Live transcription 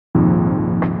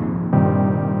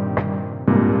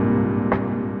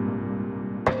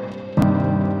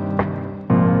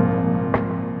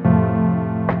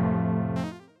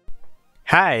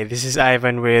Hi, this is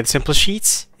Ivan with Simple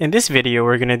Sheets. In this video,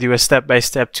 we're going to do a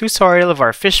step-by-step tutorial of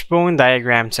our Fishbone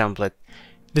Diagram Template.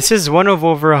 This is one of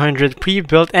over 100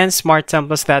 pre-built and smart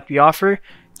templates that we offer.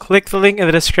 Click the link in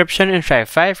the description and try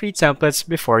 5 free templates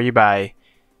before you buy.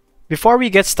 Before we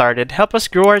get started, help us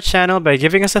grow our channel by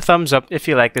giving us a thumbs up if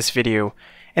you like this video,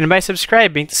 and by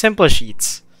subscribing to Simple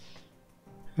Sheets.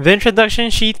 The introduction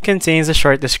sheet contains a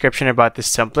short description about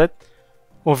this template.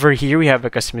 Over here, we have a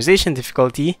customization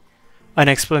difficulty, an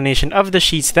explanation of the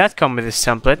sheets that come with this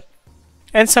template,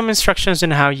 and some instructions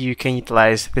on how you can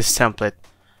utilize this template.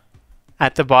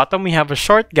 At the bottom, we have a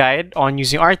short guide on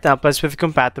using our templates with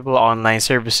compatible online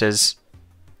services.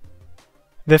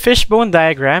 The Fishbone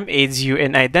diagram aids you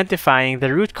in identifying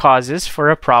the root causes for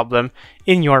a problem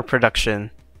in your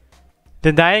production.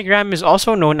 The diagram is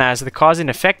also known as the cause and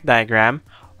effect diagram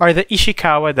or the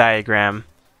Ishikawa diagram.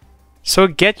 So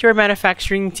get your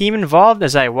manufacturing team involved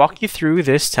as I walk you through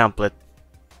this template.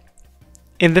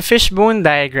 In the Fishbone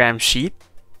diagram sheet,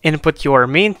 input your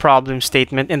main problem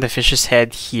statement in the fish's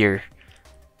head here.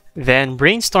 Then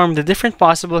brainstorm the different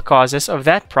possible causes of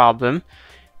that problem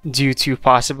due to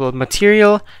possible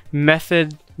material,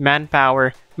 method,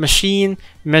 manpower, machine,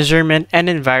 measurement, and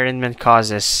environment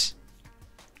causes.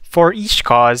 For each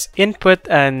cause, input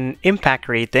an impact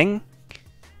rating.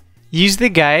 Use the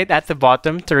guide at the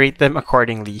bottom to rate them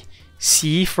accordingly.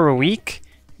 C for weak,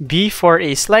 B for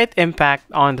a slight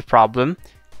impact on the problem,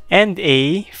 and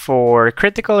A for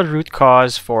critical root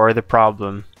cause for the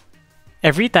problem.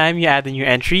 Every time you add a new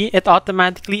entry, it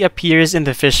automatically appears in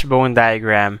the Fishbone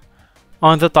diagram.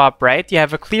 On the top right, you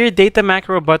have a clear data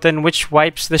macro button which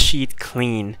wipes the sheet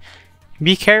clean.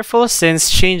 Be careful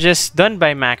since changes done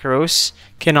by macros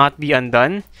cannot be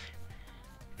undone.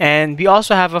 And we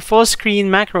also have a full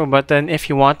screen macro button if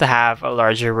you want to have a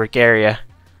larger work area.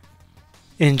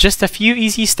 In just a few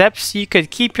easy steps, you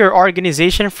could keep your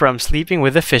organization from sleeping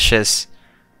with the fishes.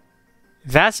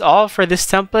 That's all for this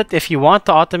template. If you want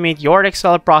to automate your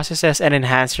Excel processes and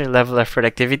enhance your level of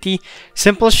productivity,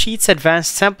 Simple Sheets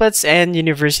Advanced Templates and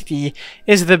University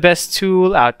is the best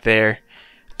tool out there.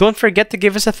 Don't forget to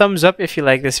give us a thumbs up if you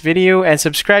like this video and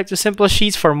subscribe to Simple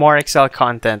Sheets for more Excel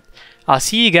content. I'll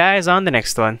see you guys on the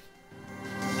next one.